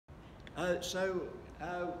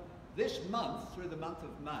This month, through the month of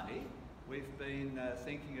May, we've been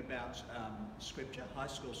thinking about scripture, high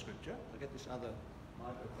school scripture. I'll get this other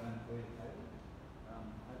microphone for you, Katie.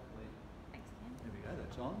 Hopefully, thanks, Ken. There we go,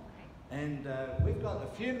 that's on. Okay. And we've got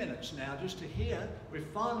a few minutes now just to hear. We've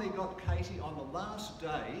finally got Katie on the last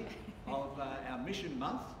day of our mission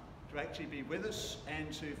month to actually be with us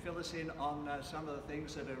and to fill us in on some of the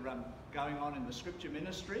things that are going on in the scripture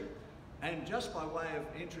ministry. And just by way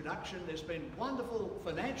of introduction, there's been wonderful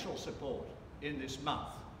financial support in this month,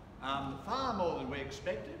 far more than we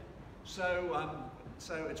expected. So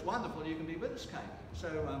it's wonderful you can be with us, Kate.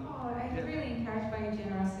 I'm really encouraged by your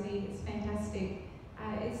generosity. It's fantastic.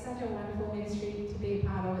 It's such a wonderful ministry to be a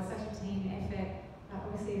part of. It's such a team effort.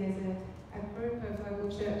 Obviously, there's a group of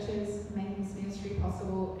local churches making this ministry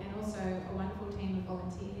possible, and also a wonderful team of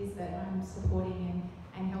volunteers that I'm supporting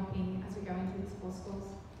and helping as we go into these 4 schools.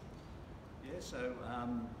 Yeah, so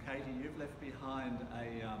Katie, you've left behind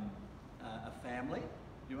a family.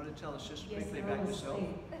 You want to tell us just quickly about yourself?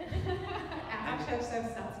 Our church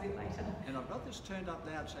service starts a bit later. And I've got this turned up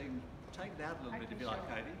loud, so you can take it out a little bit if you like,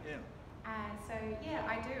 Katie. Yeah.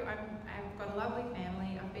 I do. I've got a lovely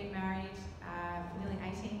family. I've been married for nearly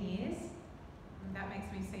 18 years. That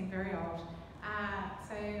makes me seem very old.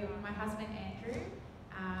 So my husband Andrew,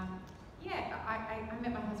 I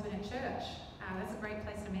met my husband at church. That's a great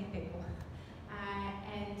place to meet people.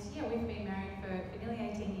 We've been married for nearly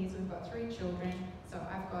 18 years. We've got 3 children. So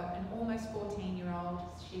I've got an almost 14-year-old.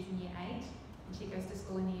 She's in year 8, and she goes to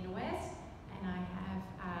school in the inner west. And I have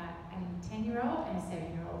a 10-year-old and a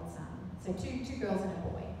 7-year-old son. So two girls and a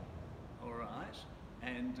boy. All right.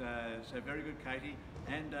 And so very good, Katie.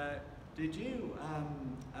 And did you,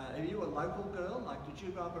 are you a local girl? Like, did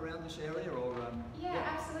you grow up around this area or? Yeah,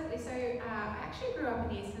 absolutely. So I actually grew up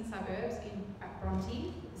in the eastern suburbs at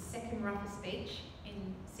Bronte, the second roughest beach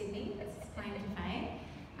in Sydney, as its claim to fame.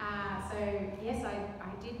 Yes,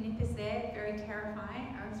 I did nippers there, very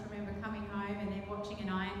terrifying. I just remember coming home and then watching an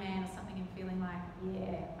Iron Man or something and feeling like,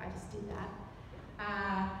 yeah, I just did that.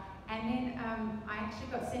 I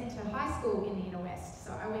actually got sent to high school in the inner west.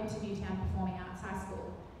 So I went to Newtown Performing Arts High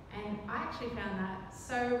School. And I actually found that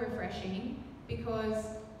so refreshing because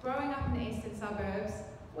growing up in the eastern suburbs,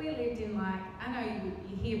 we lived in I know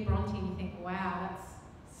you hear Bronte and you think, wow, that's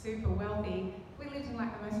super wealthy. We lived in the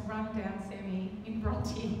most run-down semi in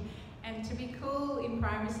Bronte. And to be cool in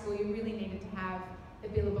primary school, you really needed to have the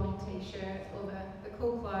Billabong t-shirt or the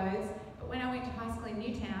cool clothes. But when I went to high school in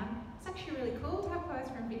Newtown, it's actually really cool to have clothes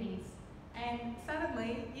from Vinnie's. And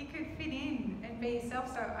suddenly you could fit in and be yourself.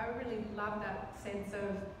 So I really love that sense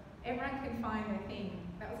of everyone can find their thing.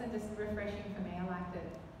 That was just refreshing for me. I liked it.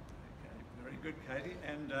 Okay, very good, Katie.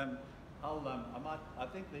 And I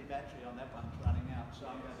think the battery on that one's running out, so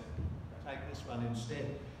I'm going to take this one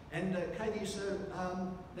instead. And Katie, so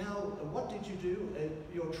now what did you do?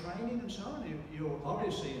 Your training and so on. You're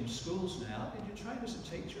obviously in schools now. Did you train as a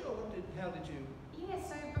teacher, or how did you? Yeah.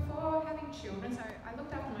 So before having children, so I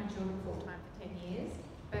looked after my children full time for 10 years.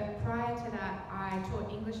 But prior to that, I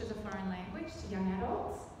taught English as a foreign language to young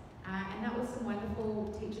adults. And that was some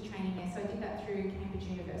wonderful teacher training there. So I did that through Cambridge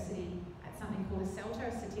University at something called a CELTA,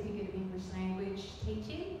 a Certificate of English Language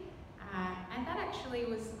Teaching. And that actually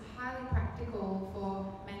was highly practical for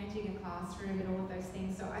managing a classroom and all of those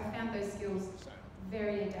things. So I found those skills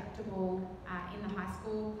very adaptable in the high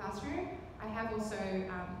school classroom. I have also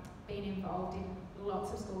been involved in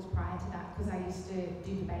lots of schools prior to that because I used to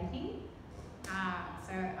do debating.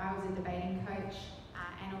 So I was a debating coach.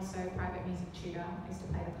 And also private music tutor. I used to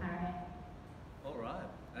play the clarinet. All right.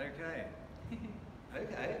 Okay.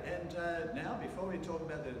 Okay. And now, before we talk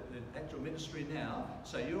about the actual ministry now,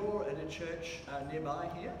 so you're at a church nearby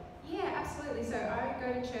here? Yeah, absolutely. So I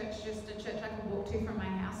go to church, just a church I can walk to from my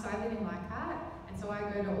house. So I live in Leichhardt, and so I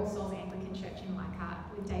go to All Souls Anglican Church in Leichhardt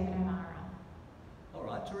with David O'Mara. All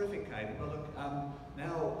right. Terrific, Katie. Well, look,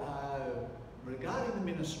 now regarding the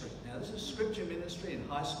ministry, now this is scripture ministry in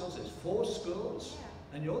high schools. There's 4 schools. Yeah.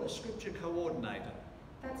 And you're the scripture coordinator.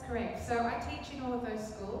 That's correct. So I teach in all of those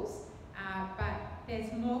schools, but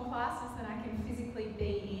there's more classes than I can physically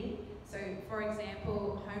be in. So for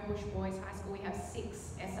example, Homebush Boys High School, we have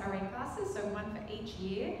 6 SRE classes, so 1 for each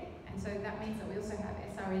year. And so that means that we also have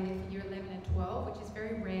SRE there for year 11 and 12, which is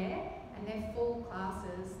very rare. And they're full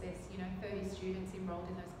classes. There's 30 students enrolled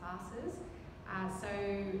in those classes. So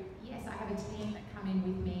yes, I have a team that come in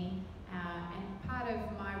with me. And part of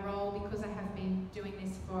my role, because I have been doing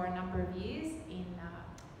this for a number of years in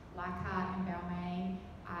Leichhardt and Balmain,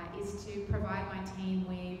 is to provide my team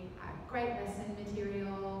with great lesson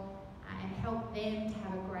material and help them to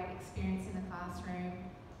have a great experience in the classroom,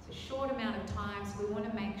 to a short amount of time, so we want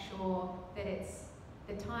to make sure that it's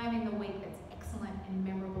the time in the week that's excellent and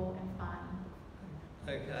memorable and fun.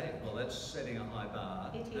 Okay, well that's setting a high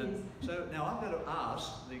bar. It is. So now I'm going to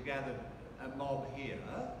ask the gathered mob here,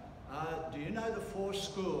 do you know the 4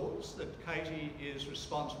 schools that Katie is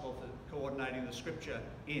responsible for coordinating the scripture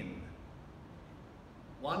in?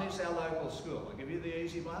 One is our local school. I'll give you the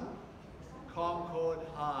easy one. Concord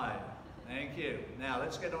High. Thank you. Now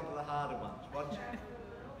let's get on to the harder ones. What?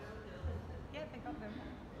 Yeah, they got them.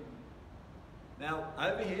 Now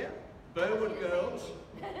over here, Burwood Girls.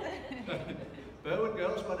 Burwood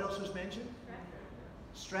Girls, what else was mentioned?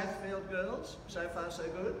 Strathfield Girls, so far so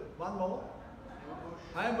good. One more.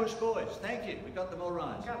 Homebush Boys, thank you. We got them all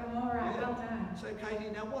right. Got them all right, well done. So Katie,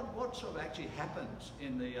 now what sort of actually happens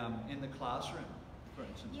in the classroom, for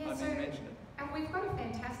instance? Yeah, I so mean, you mentioned it. we've got a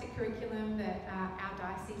fantastic curriculum that our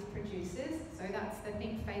diocese produces. So that's the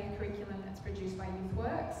Think Faith curriculum that's produced by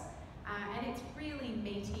YouthWorks. And it's really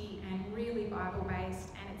meaty and really Bible-based,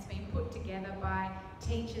 and it's been put together by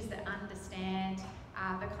teachers that understand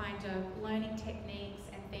the kind of learning techniques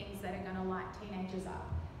and things that are going to light teenagers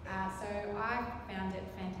up. So I found it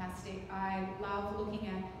fantastic. I love looking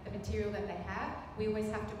at the material that they have. We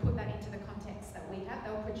always have to put that into the context that we have.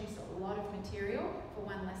 They'll produce a lot of material for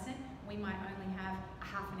one lesson. We might only have a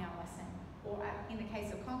half-an-hour lesson. Or in the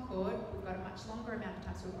case of Concord, we've got a much longer amount of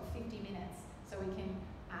time, so we've got 50 minutes. So we can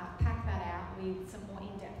pack that out with some more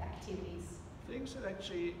in-depth activities. Things that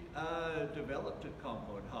actually developed at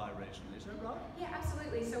Concord High recently, is that right? Yeah,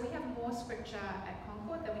 absolutely. So we have more scripture at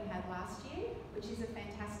Concord than we had last year, which is a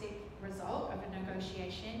fantastic result of a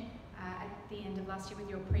negotiation at the end of last year with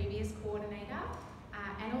your previous coordinator.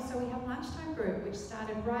 And also we have lunchtime group, which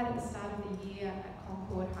started right at the start of the year at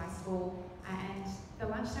Concord High School. And the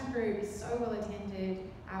lunchtime group is so well attended.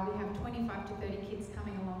 We have 25 to 30 kids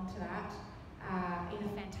coming along to that. In a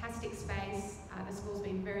fantastic space. The school's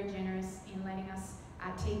been very generous in letting us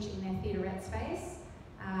teach in their theaterette space.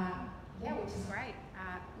 Yeah, which is great.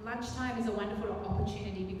 Lunchtime is a wonderful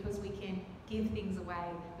opportunity because we can give things away.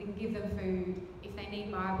 We can give them food. If they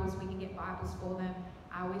need Bibles, we can get Bibles for them.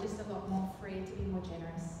 We're just a lot more free to be more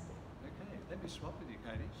generous. Okay, let me swap with you,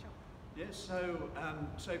 Katie. Sure. Yes,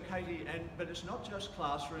 so Katie, but it's not just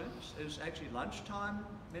classrooms, it's actually lunchtime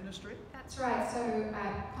ministry? That's right. So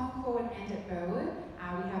at Concord and at Burwood,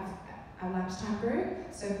 we have a lunchtime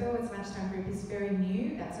group. So Burwood's lunchtime group is very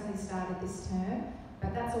new. That's only started this term,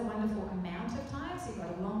 but that's a wonderful amount of time. So you've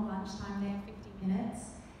got a long lunchtime there, 50 minutes.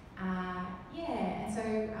 Yeah, and so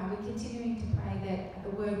we're continuing to pray that the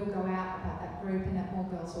word will go out about that group and that more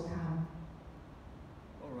girls will come.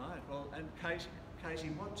 All right. Well, and Katie,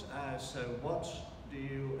 what are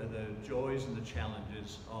the joys and the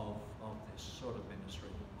challenges of this sort of ministry?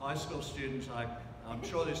 High school students, I'm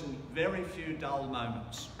sure there's very few dull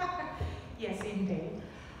moments. Yes, indeed.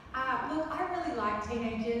 Look, I really like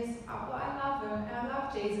teenagers. I love them, and I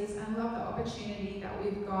love Jesus, and I love the opportunity that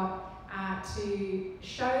we've got to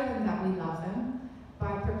show them that we love them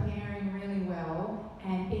by preparing really well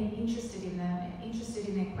and being interested in them and interested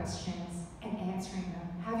in their questions and answering them,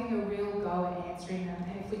 having a real go at answering them.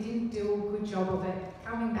 And if we didn't do a good job of it,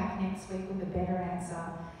 coming back next week with a better answer.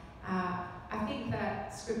 I think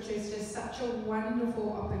that Scripture is just such a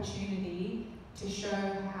wonderful opportunity to show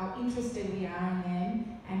how interested we are in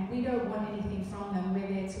them, and we don't want anything from them. We're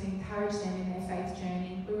there to encourage them in their faith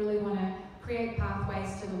journey. We really want to create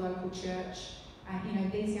pathways to the local church.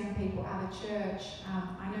 These young people are the church.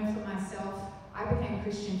 I know for myself, I became a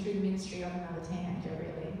Christian through the ministry of another teenager,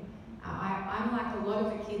 really. I'm like a lot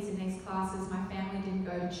of the kids in these classes. My family didn't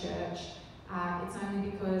go to church. It's only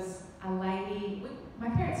because a lady, my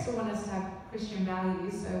parents still want us to have Christian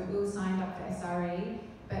values, so we were signed up for SRE,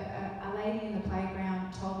 but a lady in the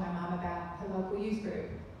playground told my mum about her local youth group.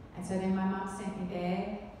 And so then my mum sent me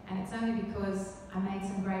there, and it's only because I made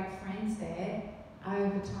some great friends there.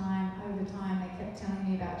 Over time, they kept telling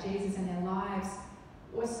me about Jesus, and their lives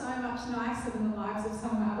were so much nicer than the lives of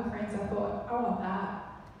some of my other friends. I thought, I want that.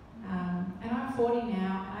 And I'm 40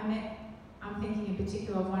 now, and I'm thinking in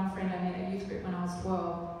particular of one friend I met at youth group when I was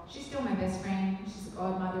 12. She's still my best friend. She's the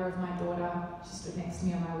godmother of my daughter. She stood next to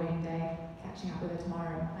me on my wedding day, catching up with her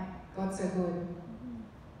tomorrow. God's so good.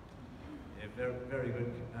 Yeah, very, very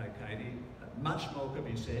good, Katie. Much more could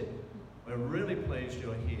be said. We're really pleased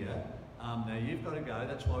you're here. Now you've got to go.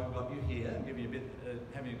 That's why we've got you here and give you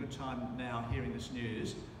having a good time now hearing this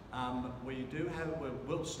news.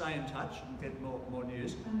 We'll stay in touch and get more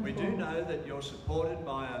news. Wonderful. We do know that you're supported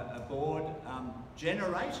by a board.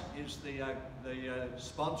 Generate is the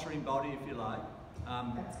sponsoring body, if you like.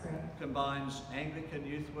 That's great. Combines Anglican,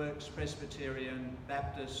 YouthWorks, Presbyterian,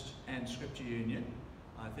 Baptist and Scripture Union.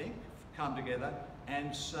 I think, come together.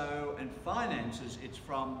 And so, and finances, it's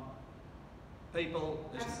from people.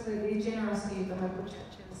 Absolutely, the generosity of the local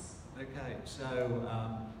churches. Okay, so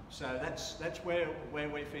that's where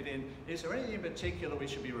we fit in. Is there anything in particular we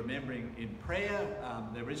should be remembering in prayer?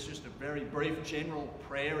 There is just a very brief general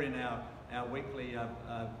prayer in our weekly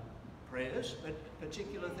prayers, but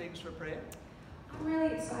particular things for prayer? I'm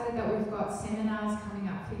really excited that we've got seminars coming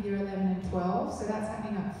up for Year 11 and 12. So that's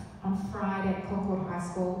happening on Friday at Concord High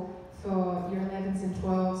School for Year 11s and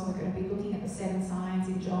 12s. We're going to be looking at the 7 signs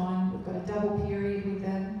in John. We've got a double period with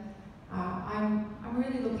them. I'm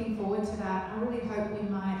really looking forward to that. I really hope we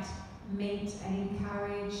might meet and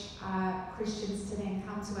encourage Christians to then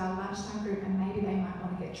come to our lunchtime group, and maybe they might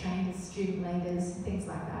want to get trained as student leaders and things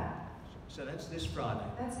like that. So that's this Friday?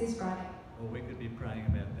 That's this Friday. Well, we could be praying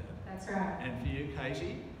about that. That's right. And for you,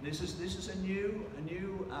 Katie, this is a new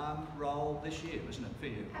role this year, isn't it, for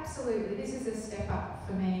you? Absolutely. This is a step up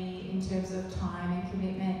for me in terms of time and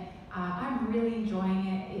commitment. I'm really enjoying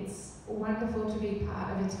it. It's wonderful to be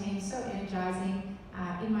part of a team, so energizing.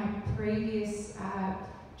 In my previous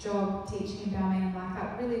job teaching in Balmain and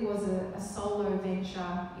Leichhardt, really was a solo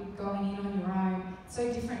venture. You're going in on your own.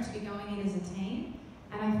 So different to be going in as a team.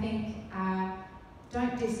 And I think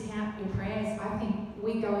don't discount your prayers. I think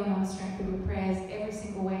we go in on the strength of your prayers every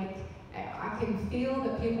single week. I can feel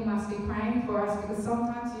that people must be praying for us, because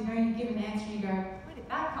sometimes, you give an answer and you go, where did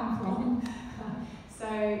that come from? So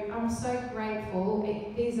I'm so grateful.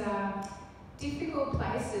 These are difficult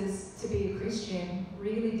places to be a Christian,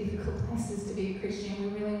 really difficult places to be a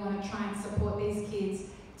Christian. We really want to try and support these kids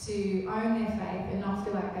to own their faith and not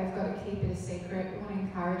feel like they've got to keep it a secret. We want to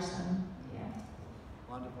encourage them.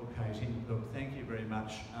 Wonderful, Katie. Look, thank you very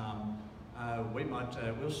much.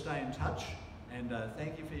 We'll stay in touch, and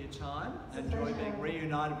thank you for your time. Enjoy being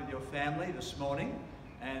reunited with your family this morning,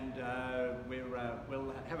 and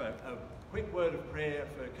we'll have a quick word of prayer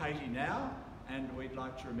for Katie now, and we'd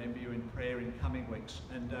like to remember you in prayer in coming weeks.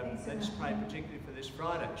 And let's pray particularly for this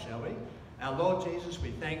Friday, shall we? Our Lord Jesus,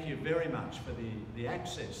 we thank you very much for the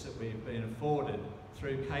access that we've been afforded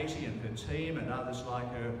through Katie and her team and others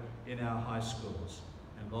like her in our high schools.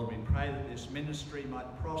 And Lord, we pray that this ministry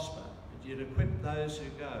might prosper, that you'd equip those who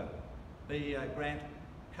go. Grant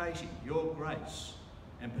Katie your grace,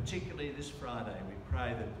 and particularly this Friday, we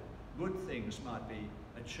pray that good things might be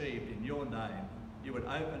achieved in your name. You would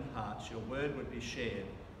open hearts, your word would be shared,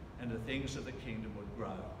 and the things of the kingdom would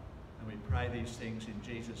grow. And we pray these things in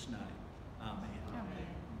Jesus' name. Amen. Amen.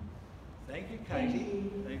 Thank you,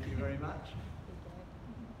 Katie. Thank you very much.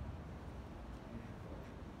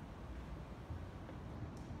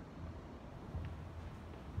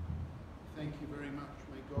 Thank you very much.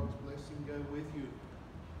 May God's blessing go with you.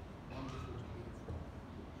 Wonderful to hear from.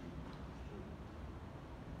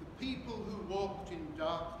 The people who walked in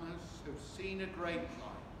darkness have seen a great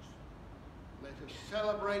light. Let us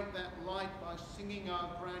celebrate that light by singing our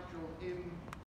gradual hymn,